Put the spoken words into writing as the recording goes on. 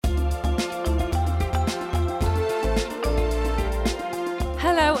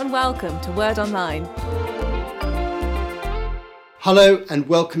and welcome to Word Online. Hello and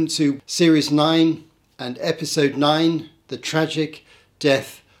welcome to Series 9 and Episode 9, The Tragic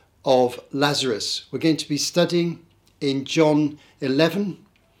Death of Lazarus. We're going to be studying in John 11,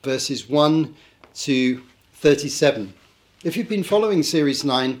 verses 1 to 37. If you've been following Series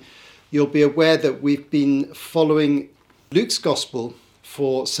 9, you'll be aware that we've been following Luke's Gospel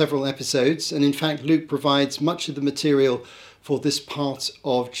for several episodes, and in fact Luke provides much of the material for this part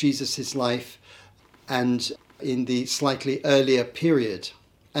of Jesus' life and in the slightly earlier period.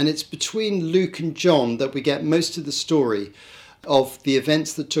 And it's between Luke and John that we get most of the story of the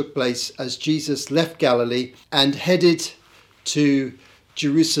events that took place as Jesus left Galilee and headed to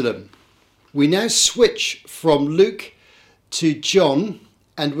Jerusalem. We now switch from Luke to John,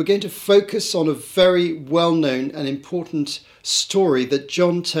 and we're going to focus on a very well-known and important story that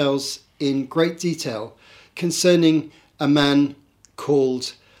John tells in great detail concerning a man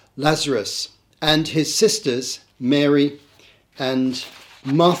called Lazarus and his sisters, Mary and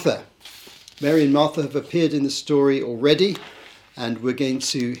Martha. Mary and Martha have appeared in the story already, and we're going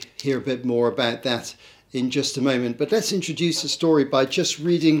to hear a bit more about that in just a moment. But let's introduce the story by just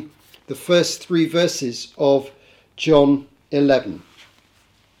reading the first 3 verses of John 11.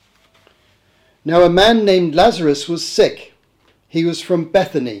 Now a man named Lazarus was sick. He was from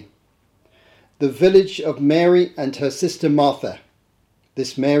Bethany, the village of Mary and her sister Martha.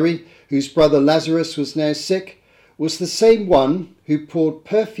 This Mary, whose brother Lazarus was now sick, was the same one who poured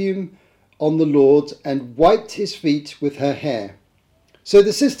perfume on the Lord and wiped his feet with her hair. So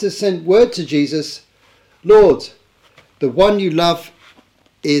the sisters sent word to Jesus, "Lord, the one you love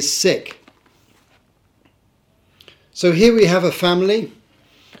is sick." So here we have a family,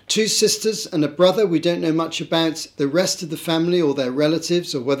 2 sisters and a brother. We don't know much about the rest of the family or their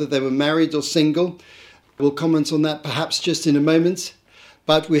relatives or whether they were married or single. We'll comment on that perhaps just in a moment.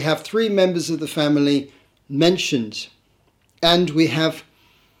 But we have 3 members of the family mentioned. And we have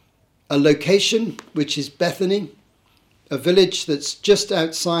a location, which is Bethany, a village that's just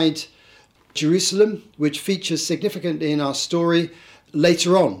outside Jerusalem, which features significantly in our story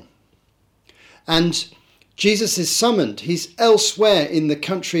later on. And Jesus is summoned. He's elsewhere in the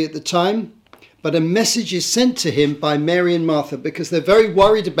country at the time, but a message is sent to him by Mary and Martha because they're very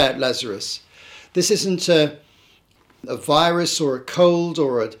worried about Lazarus. This isn't a virus or a cold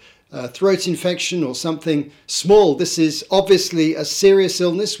or a throat infection or something small. This is obviously a serious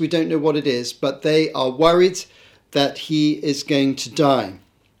illness. We don't know what it is, but they are worried that he is going to die.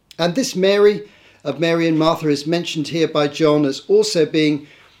 And this Mary of Mary and Martha is mentioned here by John as also being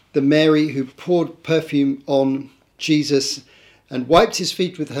the Mary who poured perfume on Jesus and wiped his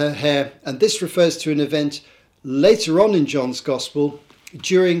feet with her hair. And this refers to an event later on in John's Gospel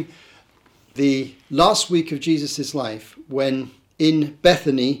during the last week of Jesus' life, when in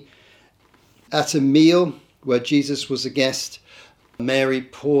Bethany, at a meal where Jesus was a guest, Mary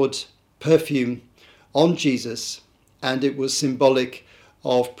poured perfume on Jesus, and it was symbolic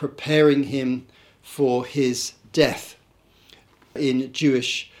of preparing him for his death in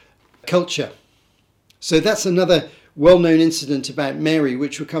Jewish culture. So that's another well-known incident about Mary,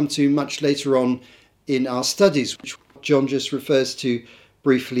 which we'll come to much later on in our studies, which John just refers to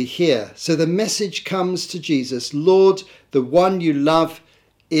briefly here. So the message comes to Jesus, "Lord, the one you love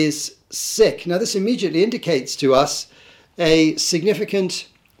is sick." Now this immediately indicates to us a significant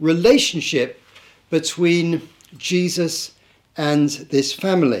relationship between Jesus and this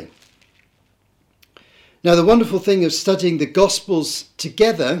family. Now the wonderful thing of studying the Gospels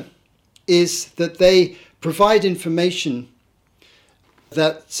together is that they provide information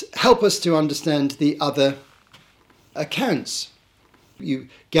that help us to understand the other accounts. You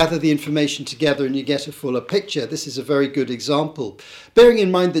gather the information together and you get a fuller picture. This is a very good example. Bearing in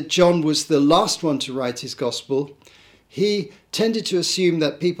mind that John was the last one to write his Gospel, he tended to assume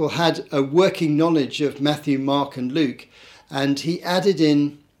that people had a working knowledge of Matthew, Mark and Luke, and he added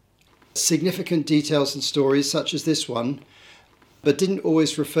in significant details and stories such as this one, but didn't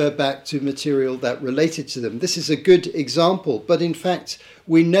always refer back to material that related to them. This is a good example, but in fact,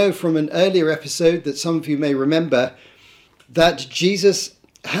 we know from an earlier episode that some of you may remember that Jesus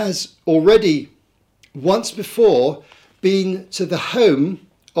has already once before been to the home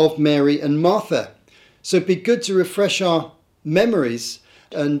of Mary and Martha. So it'd be good to refresh our memories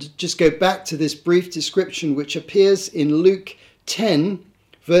and just go back to this brief description which appears in Luke 10,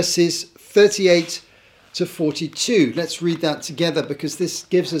 verses 38 to 42. Let's read that together because this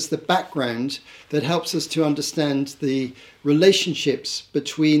gives us the background that helps us to understand the relationships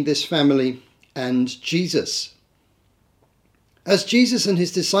between this family and Jesus. As Jesus and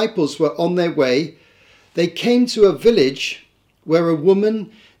his disciples were on their way, they came to a village where a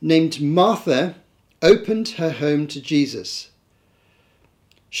woman named Martha opened her home to Jesus.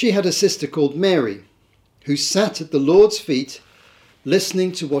 She had a sister called Mary, who sat at the Lord's feet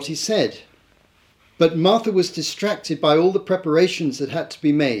listening to what he said. But Martha was distracted by all the preparations that had to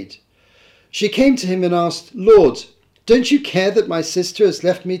be made. She came to him and asked, "Lord, don't you care that my sister has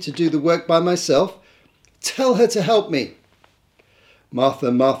left me to do the work by myself? Tell her to help me."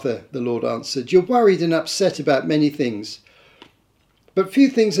 "Martha, Martha," the Lord answered, "you're worried and upset about many things, but few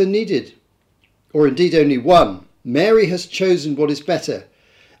things are needed, or indeed only one. Mary has chosen what is better,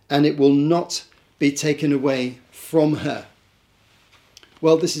 and it will not be taken away from her."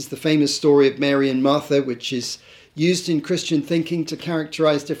 Well, this is the famous story of Mary and Martha, which is used in Christian thinking to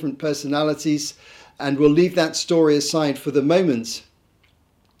characterize different personalities, and we'll leave that story aside for the moment.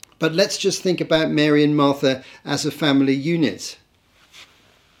 But let's just think about Mary and Martha as a family unit.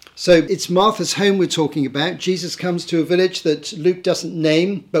 So it's Martha's home we're talking about. Jesus comes to a village that Luke doesn't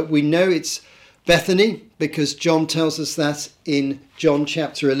name, but we know it's Bethany because John tells us that in John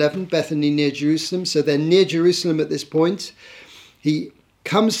chapter 11, Bethany near Jerusalem. So they're near Jerusalem at this point. He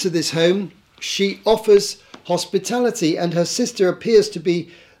comes to this home. She offers hospitality, and her sister appears to be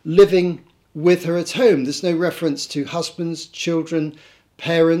living with her at home. There's no reference to husbands, children,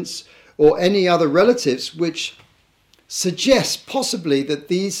 parents, or any other relatives, which suggests possibly that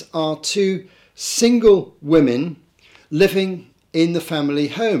these are two single women living in the family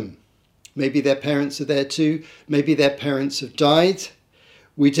home. Maybe their parents are there too. Maybe their parents have died.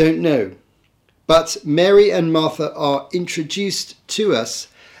 We don't know. But Mary and Martha are introduced to us,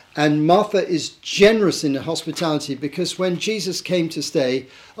 and Martha is generous in her hospitality because when Jesus came to stay,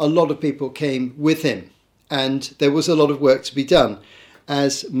 a lot of people came with him, and there was a lot of work to be done,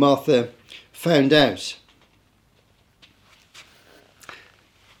 as Martha found out.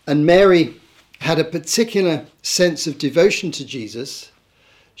 And Mary had a particular sense of devotion to Jesus.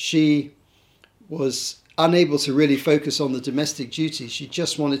 She was unable to really focus on the domestic duties. She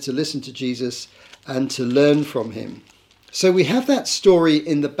just wanted to listen to Jesus and to learn from him. So we have that story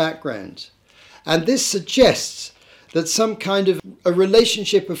in the background. And this suggests that some kind of a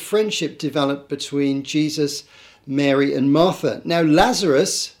relationship of friendship developed between Jesus, Mary and Martha. Now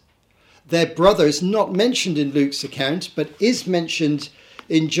Lazarus, their brother, is not mentioned in Luke's account, but is mentioned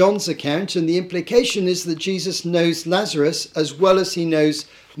in John's account. And the implication is that Jesus knows Lazarus as well as he knows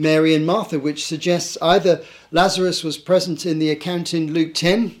Mary and Martha, which suggests either Lazarus was present in the account in Luke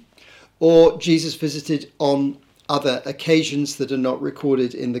 10, or Jesus visited on other occasions that are not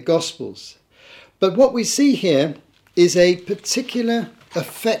recorded in the Gospels. But what we see here is a particular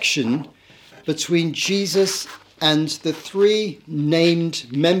affection between Jesus and the three named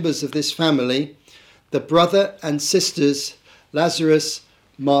members of this family, the brother and sisters, Lazarus,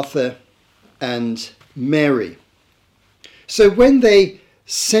 Martha, and Mary. So when they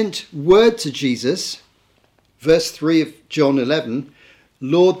sent word to Jesus, verse 3 of John 11,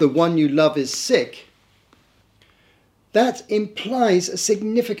 "Lord, the one you love is sick," that implies a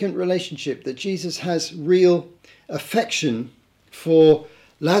significant relationship, that Jesus has real affection for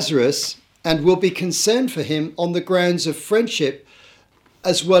Lazarus and will be concerned for him on the grounds of friendship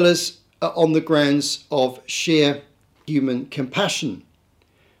as well as on the grounds of sheer human compassion.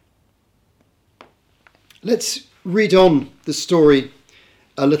 Let's read on the story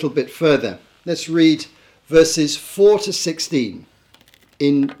a little bit further. Let's read verses 4 to 16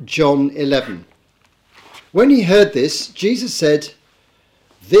 in John 11. When he heard this, Jesus said,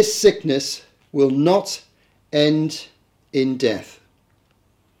 "This sickness will not end in death.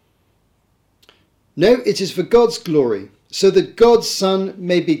 No, it is for God's glory, so that God's Son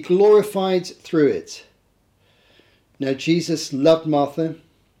may be glorified through it." Now Jesus loved Martha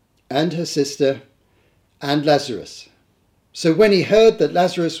and her sister and Lazarus. So when he heard that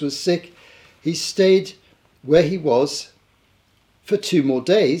Lazarus was sick, he stayed where he was for 2 more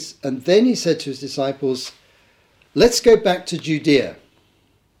days, and then he said to his disciples, "Let's go back to Judea."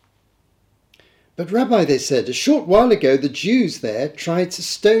 "But Rabbi," they said, "a short while ago the Jews there tried to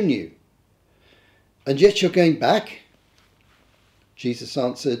stone you, and yet you're going back?" Jesus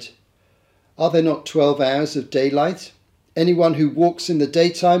answered, "Are there not 12 hours of daylight? Anyone who walks in the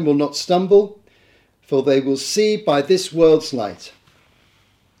daytime will not stumble, for they will see by this world's light.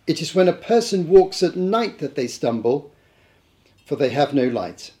 It is when a person walks at night that they stumble, for they have no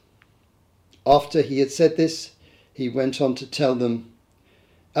light." After he had said this, he went on to tell them,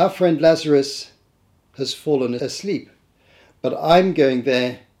 "Our friend Lazarus has fallen asleep, but I'm going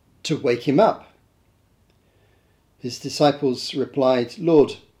there to wake him up." His disciples replied,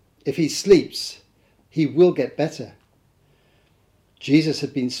 "Lord, if he sleeps, he will get better." Jesus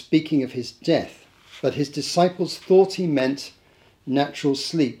had been speaking of his death, but his disciples thought he meant natural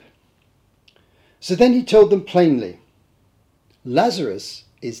sleep. So then he told them plainly, Lazarus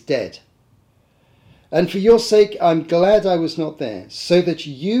is dead. And for your sake I'm glad I was not there, so that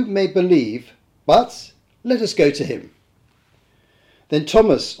you may believe, but let us go to him. Then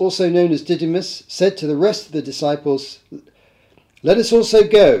Thomas, also known as Didymus, said to the rest of the disciples, let us also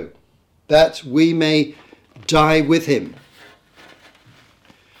go, that we may die with him.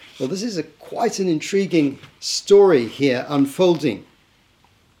 Well, this is quite an intriguing story here unfolding.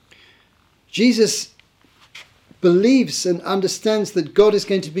 Jesus believes and understands that God is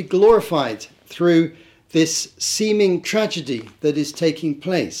going to be glorified through this seeming tragedy that is taking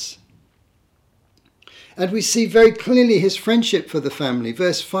place. And we see very clearly his friendship for the family.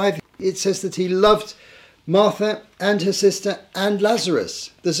 Verse 5, it says that he loved Martha and her sister and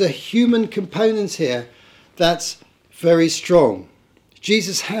Lazarus. There's a human component here that's very strong.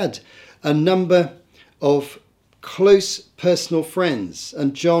 Jesus had a number of close personal friends,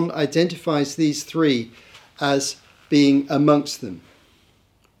 and John identifies these three as being amongst them.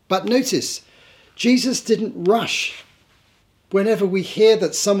 But notice, Jesus didn't rush. Whenever we hear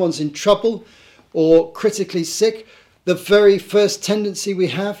that someone's in trouble or critically sick, the very first tendency we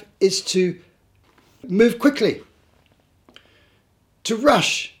have is to move quickly, to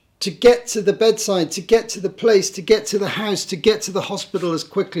rush, to get to the bedside, to get to the place, to get to the house, to get to the hospital as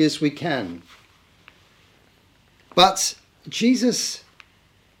quickly as we can. But Jesus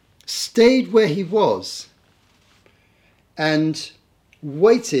stayed where he was and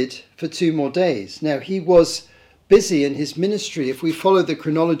waited for 2 more days. Now, he was busy in his ministry. If we follow the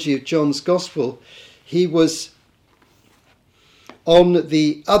chronology of John's Gospel, he was on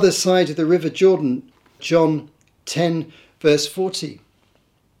the other side of the River Jordan, John 10, verse 40.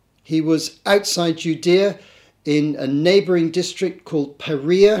 He was outside Judea in a neighbouring district called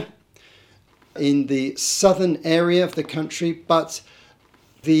Perea, in the southern area of the country, but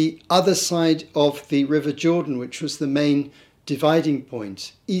the other side of the River Jordan, which was the main dividing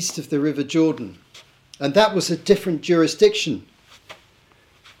point, east of the River Jordan. And that was a different jurisdiction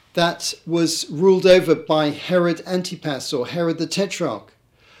that was ruled over by Herod Antipas, or Herod the Tetrarch,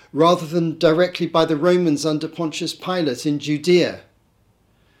 rather than directly by the Romans under Pontius Pilate in Judea.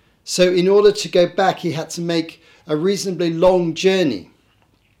 So in order to go back, he had to make a reasonably long journey.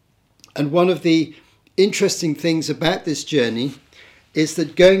 And one of the interesting things about this journey is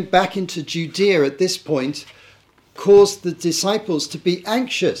that going back into Judea at this point caused the disciples to be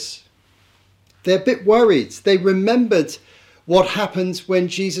anxious. They're a bit worried. They remembered what happened when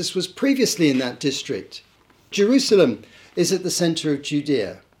Jesus was previously in that district. Jerusalem is at the centre of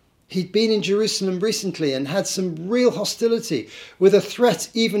Judea. He'd been in Jerusalem recently and had some real hostility, with a threat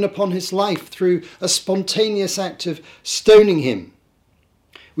even upon his life through a spontaneous act of stoning him.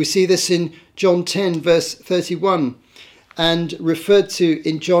 We see this in John 10, verse 31, and referred to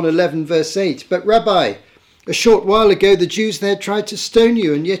in John 11, verse 8. But Rabbi, a short while ago the Jews there tried to stone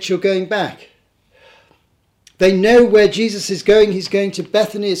you, and yet you're going back. They know where Jesus is going. He's going to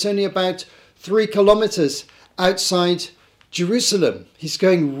Bethany. It's only about 3 kilometers outside Jerusalem. He's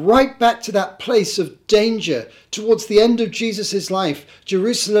going right back to that place of danger. Towards the end of Jesus' life,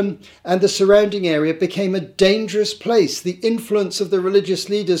 Jerusalem and the surrounding area became a dangerous place. The influence of the religious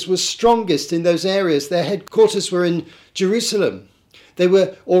leaders was strongest in those areas. Their headquarters were in Jerusalem. They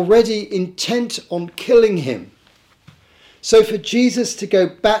were already intent on killing him. So for Jesus to go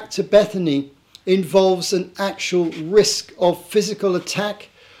back to Bethany involves an actual risk of physical attack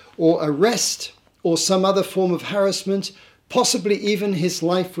or arrest or some other form of harassment. Possibly even his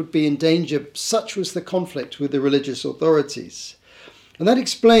life would be in danger. Such was the conflict with the religious authorities. And that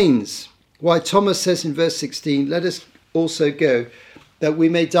explains why Thomas says in verse 16, let us also go, that we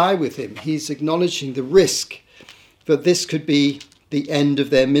may die with him. He's acknowledging the risk that this could be the end of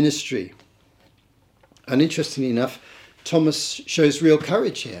their ministry. And interestingly enough, Thomas shows real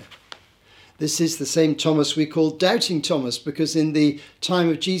courage here. This is the same Thomas we call Doubting Thomas, because in the time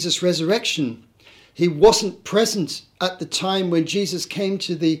of Jesus' resurrection, he wasn't present at the time when Jesus came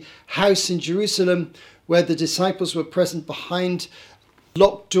to the house in Jerusalem where the disciples were present behind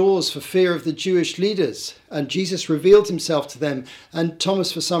locked doors for fear of the Jewish leaders. And Jesus revealed himself to them. And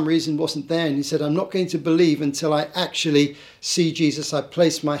Thomas, for some reason, wasn't there. And he said, I'm not going to believe until I actually see Jesus. I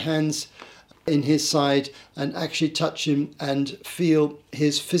place my hands in his side and actually touch him and feel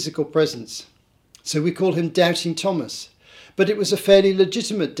his physical presence. So we call him Doubting Thomas. But it was a fairly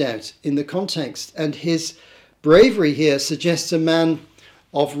legitimate doubt in the context, and his bravery here suggests a man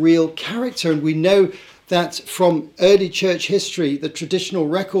of real character. And we know that from early church history, the traditional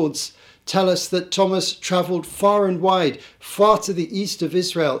records tell us that Thomas travelled far and wide, far to the east of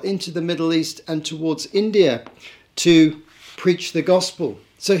Israel, into the Middle East and towards India, to preach the gospel.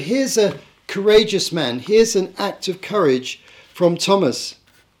 So here's a courageous man. Here's an act of courage from Thomas.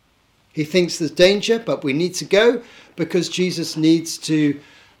 He thinks there's danger, but we need to go because Jesus needs to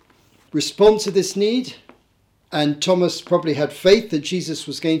respond to this need. And Thomas probably had faith that Jesus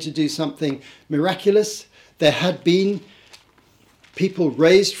was going to do something miraculous. There had been people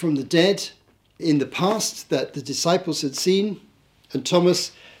raised from the dead in the past that the disciples had seen. And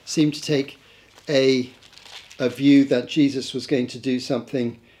Thomas seemed to take a view that Jesus was going to do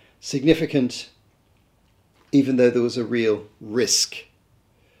something significant, even though there was a real risk.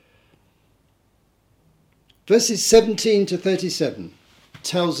 Verses 17 to 37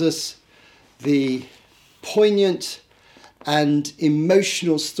 tells us the poignant and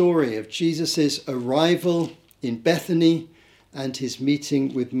emotional story of Jesus' arrival in Bethany and his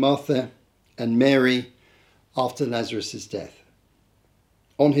meeting with Martha and Mary after Lazarus' death.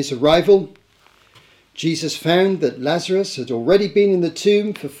 On his arrival, Jesus found that Lazarus had already been in the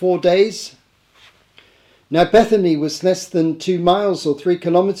tomb for 4 days. Now Bethany was less than 2 miles or 3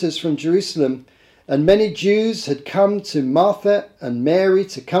 kilometers from Jerusalem, and many Jews had come to Martha and Mary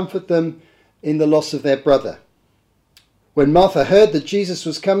to comfort them in the loss of their brother. When Martha heard that Jesus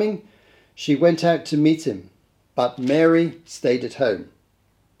was coming, she went out to meet him, but Mary stayed at home.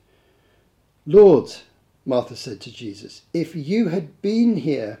 "Lord," Martha said to Jesus, "if you had been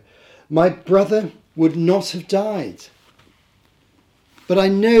here, my brother would not have died. But I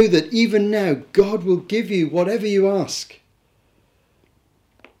know that even now God will give you whatever you ask."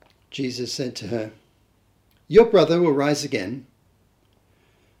 Jesus said to her, "Your brother will rise again."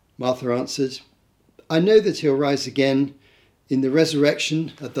 Martha answered, "I know that he'll rise again in the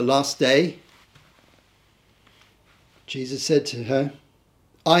resurrection at the last day." Jesus said to her,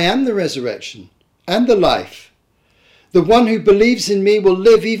 "I am the resurrection and the life. The one who believes in me will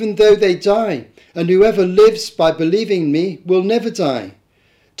live even though they die, and whoever lives by believing in me will never die.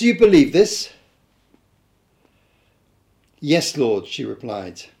 Do you believe this?" "Yes, Lord," she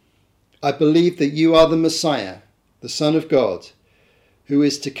replied. "I believe that you are the Messiah, the Son of God, who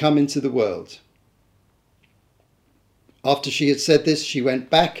is to come into the world." After she had said this, she went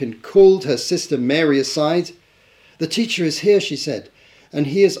back and called her sister Mary aside. "The teacher is here," she said, "and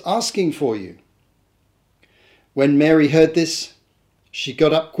he is asking for you." When Mary heard this, she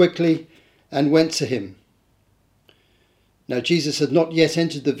got up quickly and went to him. Now Jesus had not yet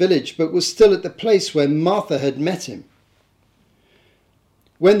entered the village, but was still at the place where Martha had met him.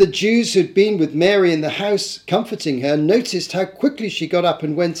 When the Jews who'd been with Mary in the house comforting her noticed how quickly she got up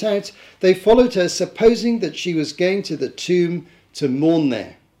and went out, they followed her, supposing that she was going to the tomb to mourn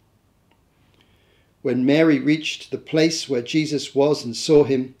there. When Mary reached the place where Jesus was and saw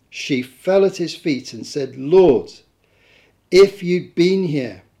him, she fell at his feet and said, "Lord, if you'd been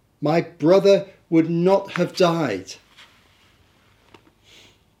here, my brother would not have died."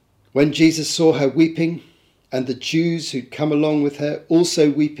 When Jesus saw her weeping, and the Jews who'd come along with her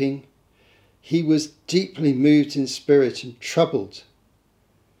also weeping, he was deeply moved in spirit and troubled.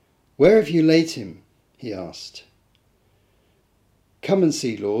 "Where have you laid him?" he asked. "Come and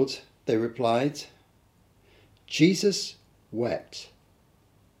see, Lord," they replied. Jesus wept.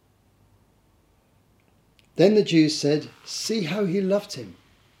 Then the Jews said, "See how he loved him."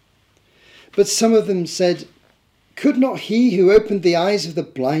 But some of them said, "Could not he who opened the eyes of the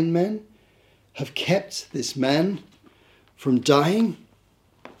blind man have kept this man from dying?"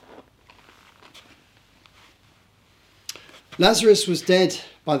 Lazarus was dead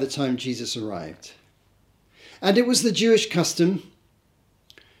by the time Jesus arrived. And it was the Jewish custom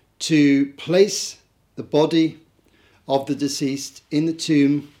to place the body of the deceased in the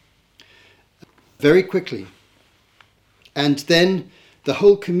tomb very quickly. And then the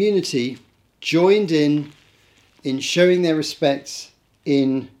whole community joined in showing their respects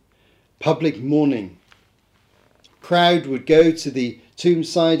in public mourning. Crowd would go to the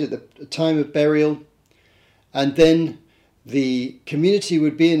tombside at the time of burial, and then the community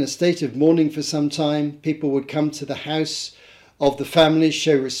would be in a state of mourning for some time. People would come to the house of the family,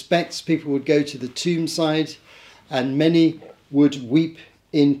 show respects. People would go to the tombside, and many would weep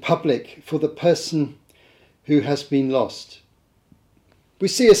in public for the person who has been lost. We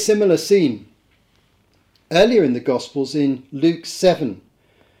see a similar scene earlier in the Gospels in Luke 7,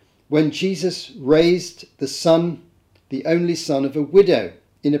 when Jesus raised the son, the only son of a widow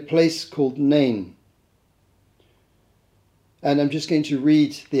in a place called Nain. And I'm just going to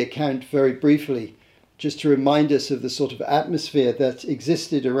read the account very briefly, just to remind us of the sort of atmosphere that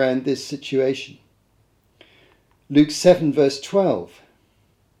existed around this situation. Luke 7 verse 12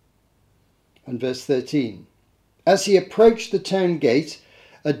 and verse 13. As he approached the town gate,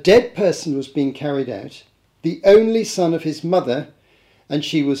 a dead person was being carried out, the only son of his mother, and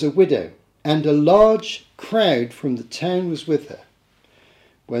she was a widow, and a large crowd from the town was with her.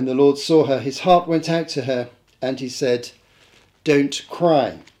 When the Lord saw her, his heart went out to her, and he said, "Don't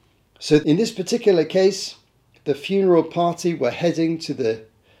cry." So in this particular case, the funeral party were heading to the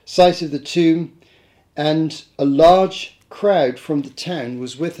site of the tomb, and a large crowd from the town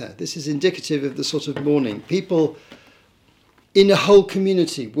was with her. This is indicative of the sort of mourning. People in a whole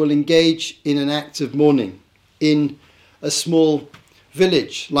community will engage in an act of mourning in a small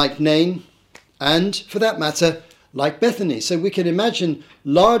village like Nain, and for that matter, like Bethany. So we can imagine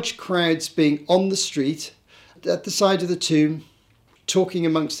large crowds being on the street at the side of the tomb, talking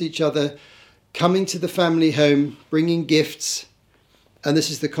amongst each other, coming to the family home, bringing gifts. And this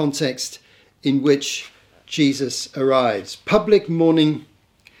is the context in which Jesus arrives. Public mourning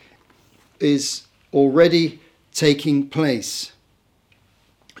is already taking place.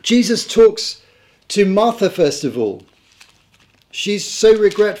 Jesus talks to Martha first of all. She's so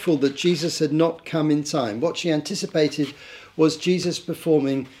regretful that Jesus had not come in time. What she anticipated was Jesus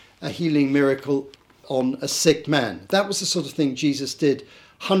performing a healing miracle on a sick man. That was the sort of thing Jesus did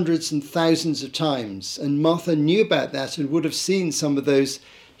hundreds and thousands of times. And Martha knew about that and would have seen some of those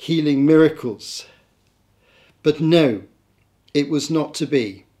healing miracles. But no, it was not to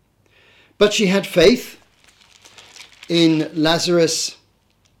be. But she had faith in Lazarus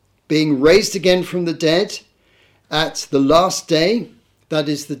being raised again from the dead at the last day, that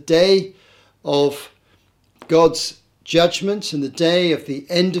is the day of God's judgment and the day of the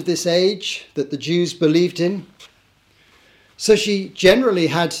end of this age that the Jews believed in. So she generally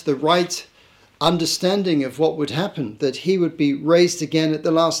had the right understanding of what would happen, that he would be raised again at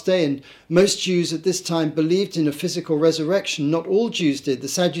the last day. And most Jews at this time believed in a physical resurrection. Not all Jews did. The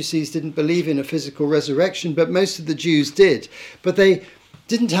Sadducees didn't believe in a physical resurrection, but most of the Jews did. But they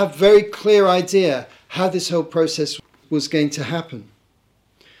didn't have a very clear idea how this whole process was going to happen.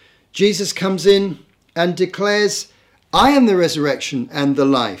 Jesus comes in and declares, "I am the resurrection and the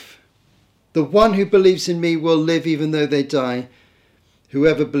life. The one who believes in me will live even though they die.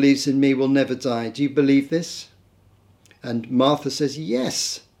 Whoever believes in me will never die." Do you believe this? And Martha says,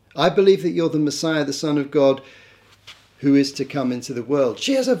 "Yes, I believe that you're the Messiah, the Son of God, who is to come into the world."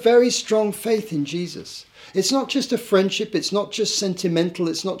 She has a very strong faith in Jesus. It's not just a friendship, it's not just sentimental,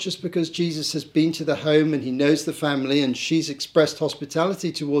 it's not just because Jesus has been to the home and he knows the family and she's expressed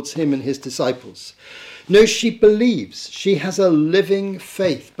hospitality towards him and his disciples. No, she believes. She has a living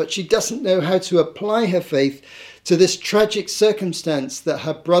faith, but she doesn't know how to apply her faith to this tragic circumstance that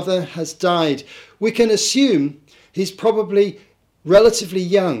her brother has died. We can assume he's probably relatively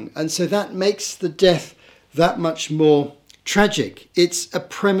young, and so that makes the death that much more tragic. It's a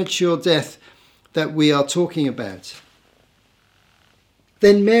premature death that we are talking about.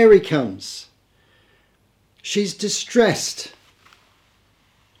 Then Mary comes. She's distressed.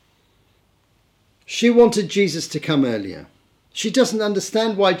 She wanted Jesus to come earlier. She doesn't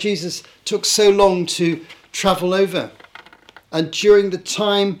understand why Jesus took so long to travel over. And during the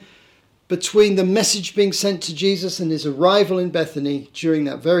time between the message being sent to Jesus and his arrival in Bethany, during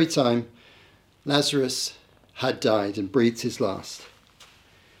that very time, Lazarus had died and breathed his last.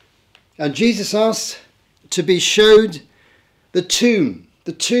 And Jesus asked to be showed the tomb.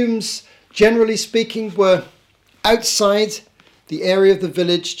 The tombs, generally speaking, were outside the area of the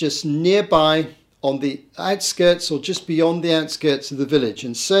village, just nearby on the outskirts or just beyond the outskirts of the village.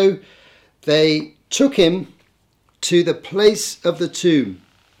 And so they took him to the place of the tomb.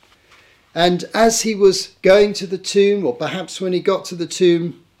 And as he was going to the tomb, or perhaps when he got to the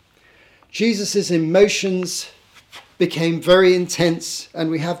tomb, Jesus' emotions became very intense, and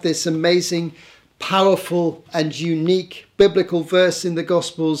we have this amazing, powerful and unique biblical verse in the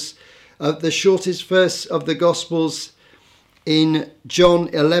Gospels, the shortest verse of the Gospels in John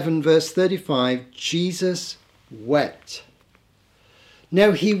 11 verse 35, Jesus wept.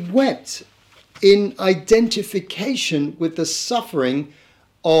 Now he wept in identification with the suffering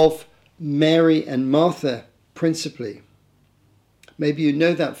of Mary and Martha principally. Maybe you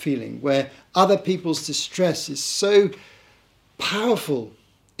know that feeling where other people's distress is so powerful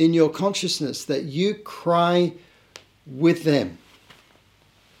in your consciousness that you cry with them.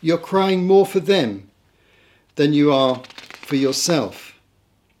 You're crying more for them than you are for yourself.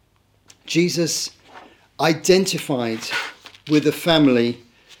 Jesus identified with the family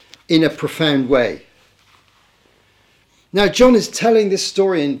in a profound way. Now, John is telling this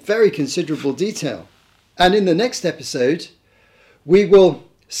story in very considerable detail. And in the next episode, we will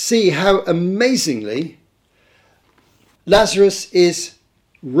see how amazingly Lazarus is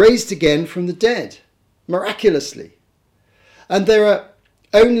raised again from the dead, miraculously. And there are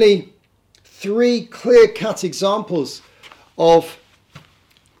only three clear-cut examples of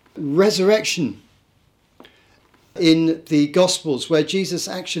resurrection in the Gospels where Jesus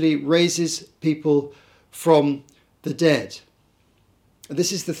actually raises people from the dead.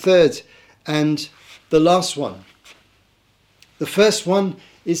 This is the third and the last one. The first one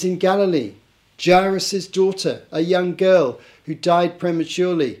is in Galilee. Jairus' daughter, a young girl who died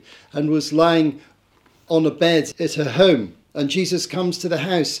prematurely and was lying on a bed at her home. And Jesus comes to the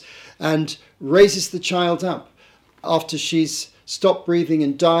house and raises the child up after she's stopped breathing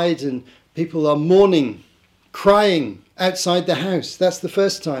and died, and people are mourning, crying outside the house. That's the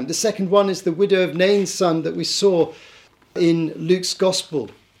first time. The second one is the widow of Nain's son that we saw in Luke's Gospel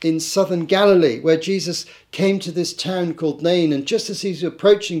in southern Galilee, where Jesus came to this town called Nain, and just as he's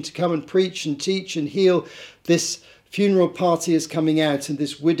approaching to come and preach and teach and heal, this funeral party is coming out, and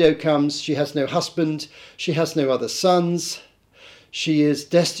this widow comes. She has no husband, she has no other sons, she is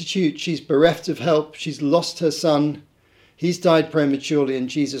destitute, she's bereft of help, she's lost her son, he's died prematurely, and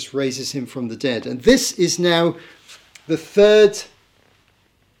Jesus raises him from the dead. And this is now the third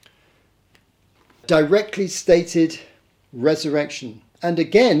directly stated resurrection. And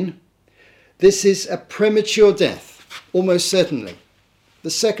again, this is a premature death, almost certainly. The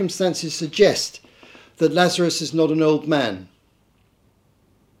circumstances suggest that Lazarus is not an old man,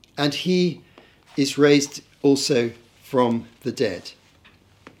 and he is raised also from the dead.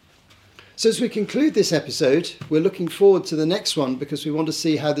 So as we conclude this episode, we're looking forward to the next one because we want to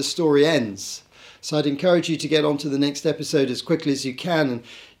see how the story ends. So I'd encourage you to get on to the next episode as quickly as you can and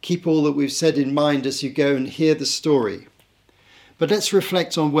keep all that we've said in mind as you go and hear the story. But let's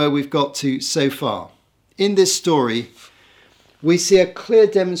reflect on where we've got to so far. In this story, we see a clear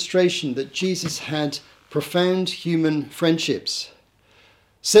demonstration that Jesus had profound human friendships,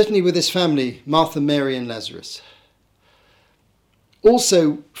 certainly with his family, Martha, Mary, and Lazarus.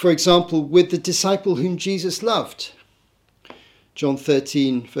 Also, for example, with the disciple whom Jesus loved. John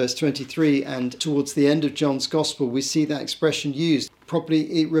 13, verse 23, and towards the end of John's Gospel, we see that expression used.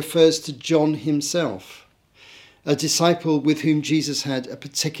 Probably it refers to John himself, a disciple with whom Jesus had a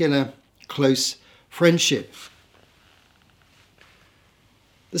particular close friendship.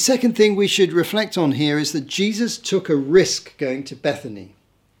 The second thing we should reflect on here is that Jesus took a risk going to Bethany.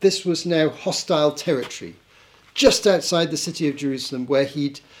 This was now hostile territory, just outside the city of Jerusalem, where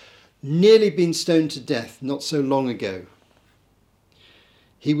he'd nearly been stoned to death not so long ago.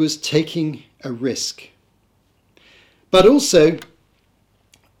 He was taking a risk. But also,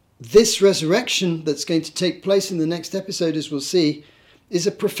 this resurrection that's going to take place in the next episode, as we'll see, is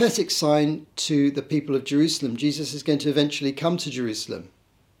a prophetic sign to the people of Jerusalem. Jesus is going to eventually come to Jerusalem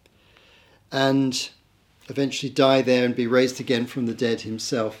and eventually die there and be raised again from the dead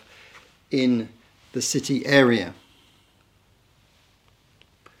himself in the city area.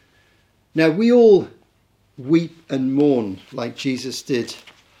 Now, we all weep and mourn like Jesus did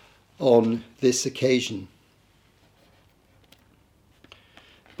on this occasion.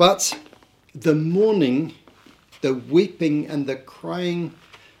 But the mourning, the weeping and the crying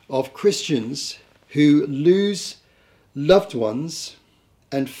of Christians who lose loved ones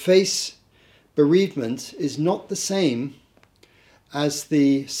and face bereavement is not the same as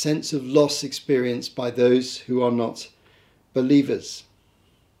the sense of loss experienced by those who are not believers.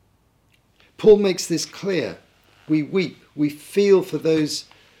 Paul makes this clear. We weep, we feel for those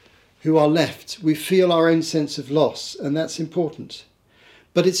who are left, we feel our own sense of loss, and that's important.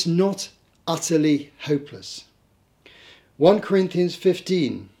 But it's not utterly hopeless. 1 Corinthians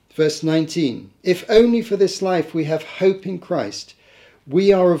 15, verse 19. If only for this life we have hope in Christ,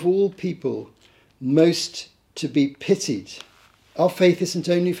 we are of all people most to be pitied. Our faith isn't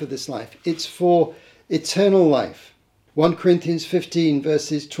only for this life, it's for eternal life. 1 Corinthians 15,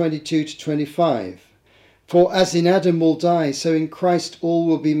 verses 22 to 25. For as in Adam all die, so in Christ all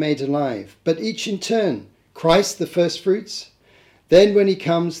will be made alive, but each in turn. Christ the first fruits, then when he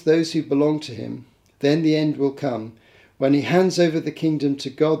comes, those who belong to him. Then the end will come, when he hands over the kingdom to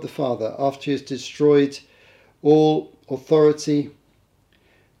God the Father, after he has destroyed all authority,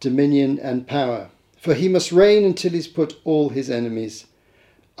 dominion and power. For he must reign until he's put all his enemies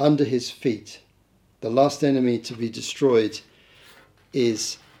under his feet. The last enemy to be destroyed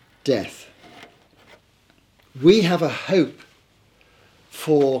is death. We have a hope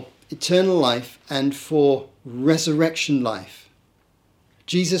for eternal life and for resurrection life.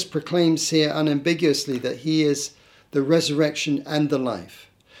 Jesus proclaims here unambiguously that he is the resurrection and the life.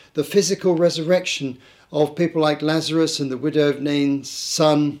 The physical resurrection of people like Lazarus and the widow of Nain's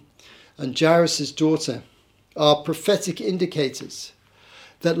son and Jairus' daughter are prophetic indicators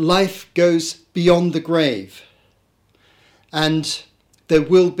that life goes beyond the grave, and there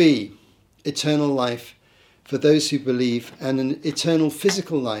will be eternal life for those who believe, and an eternal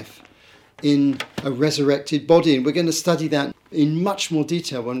physical life in a resurrected body. And we're going to study that in much more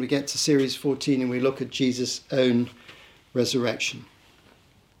detail when we get to series 14 and we look at Jesus' own resurrection.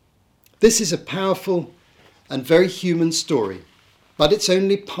 This is a powerful and very human story, but it's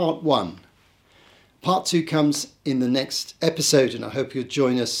only part 1. Part 2 comes in the next episode, and I hope you'll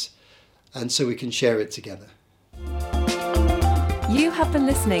join us and so we can share it together. You have been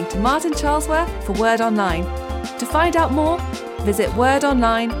listening to Martin Charlesworth for Word Online. To find out more, visit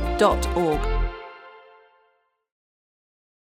wordonline.org.